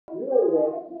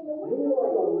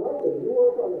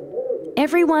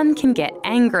Everyone can get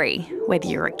angry, whether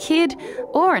you're a kid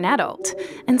or an adult,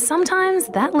 and sometimes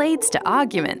that leads to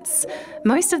arguments.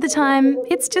 Most of the time,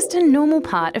 it's just a normal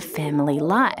part of family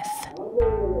life.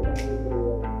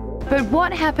 But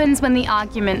what happens when the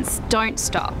arguments don't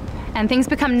stop and things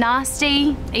become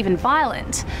nasty, even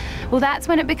violent? Well, that's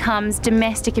when it becomes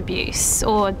domestic abuse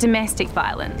or domestic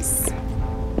violence.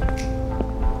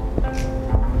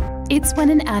 It's when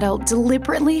an adult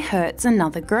deliberately hurts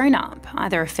another grown-up,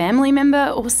 either a family member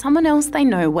or someone else they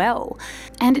know well.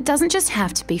 And it doesn't just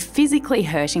have to be physically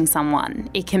hurting someone.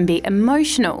 It can be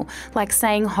emotional, like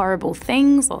saying horrible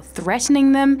things or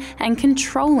threatening them and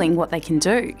controlling what they can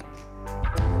do.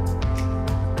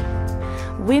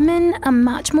 Women are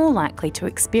much more likely to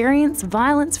experience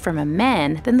violence from a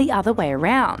man than the other way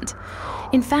around.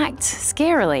 In fact,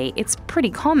 scarily, it's pretty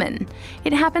common.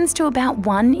 It happens to about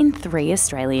 1 in 3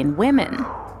 Australian women.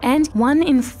 And 1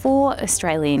 in 4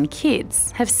 Australian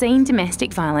kids have seen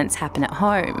domestic violence happen at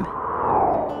home.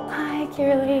 Hi,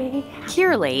 Kiralee.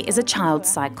 Kiralee is a child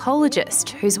psychologist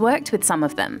who's worked with some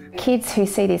of them. Kids who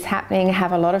see this happening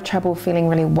have a lot of trouble feeling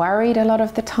really worried a lot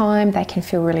of the time. They can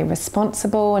feel really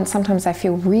responsible and sometimes they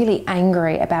feel really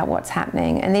angry about what's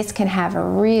happening, and this can have a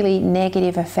really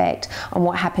negative effect on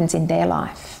what happens in their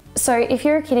life. So if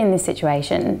you're a kid in this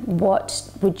situation, what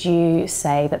would you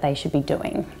say that they should be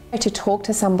doing? To talk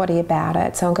to somebody about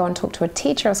it. So I'll go and talk to a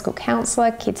teacher or school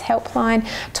counsellor, Kids Helpline,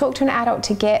 talk to an adult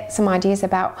to get some ideas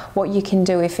about what you can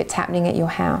do if it's happening at your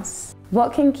house.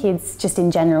 What can kids just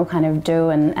in general kind of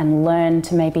do and learn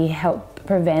to maybe help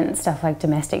prevent stuff like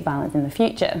domestic violence in the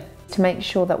future? To make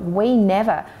sure that we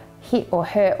never hit or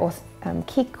hurt or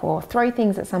kick or throw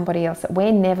things at somebody else, that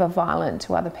we're never violent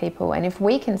to other people. And if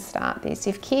we can start this,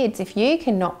 if you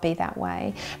cannot be that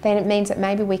way, then it means that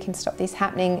maybe we can stop this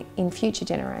happening in future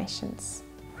generations.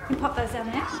 You pop those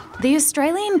down there. The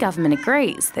Australian government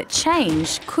agrees that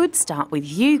change could start with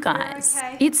you guys.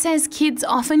 Okay. It says kids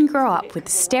often grow up with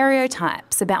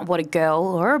stereotypes about what a girl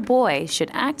or a boy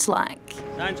should act like.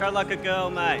 Don't try like a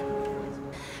girl, mate.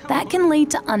 That can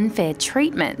lead to unfair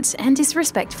treatment and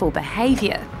disrespectful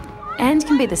behaviour, and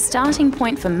can be the starting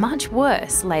point for much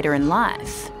worse later in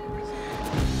life.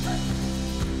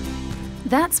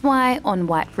 That's why on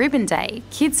White Ribbon Day,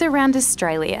 kids around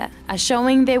Australia are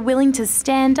showing they're willing to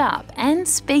stand up and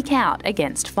speak out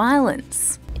against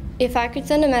violence. If I could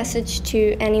send a message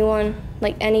to anyone,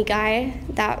 like any guy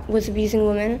that was abusing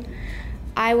women,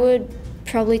 I would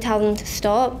probably tell them to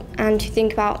stop and to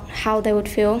think about how they would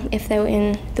feel if they were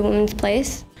in the woman's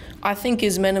place. I think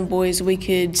as men and boys we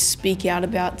could speak out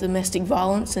about domestic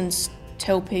violence and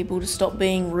tell people to stop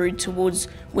being rude towards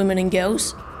women and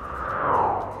girls.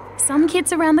 Some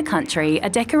kids around the country are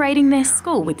decorating their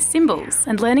school with symbols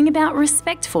and learning about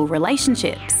respectful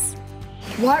relationships.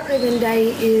 White Ribbon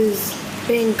Day is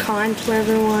being kind to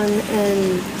everyone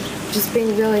and just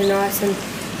being really nice and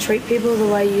treat people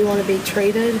the way you want to be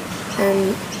treated,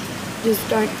 and just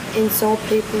don't insult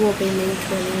people or be mean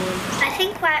to anyone. I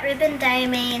think White Ribbon Day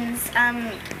means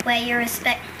where you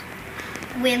respect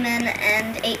women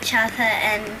and each other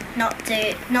and not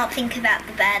think about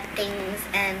the bad things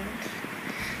and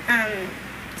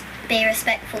be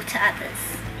respectful to others.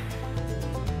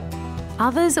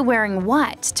 Others are wearing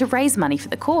white to raise money for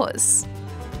the cause,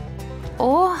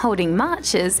 or holding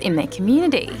marches in their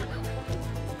community.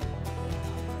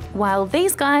 While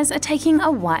these guys are taking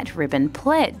a white ribbon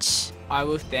pledge. I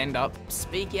will stand up,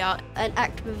 speak out, and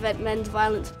act to prevent men's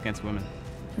violence against women.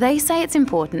 They say it's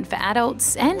important for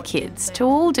adults and kids to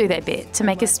all do their bit to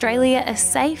make Australia a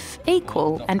safe,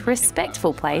 equal and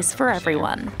respectful place for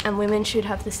everyone. And women should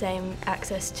have the same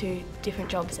access to different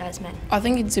jobs as men. I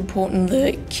think it's important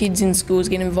that kids in schools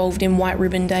get involved in White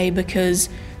Ribbon Day because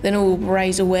then it will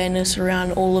raise awareness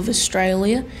around all of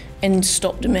Australia and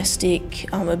stop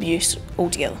domestic abuse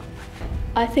altogether.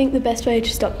 I think the best way to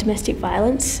stop domestic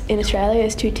violence in Australia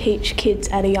is to teach kids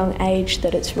at a young age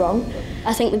that it's wrong.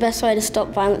 I think the best way to stop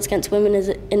violence against women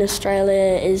in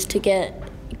Australia is to get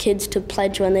kids to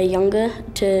pledge when they're younger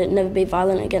to never be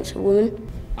violent against a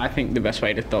woman. I think the best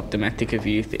way to stop domestic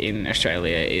abuse in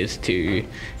Australia is to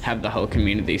have the whole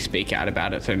community speak out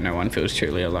about it so no one feels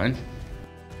truly alone.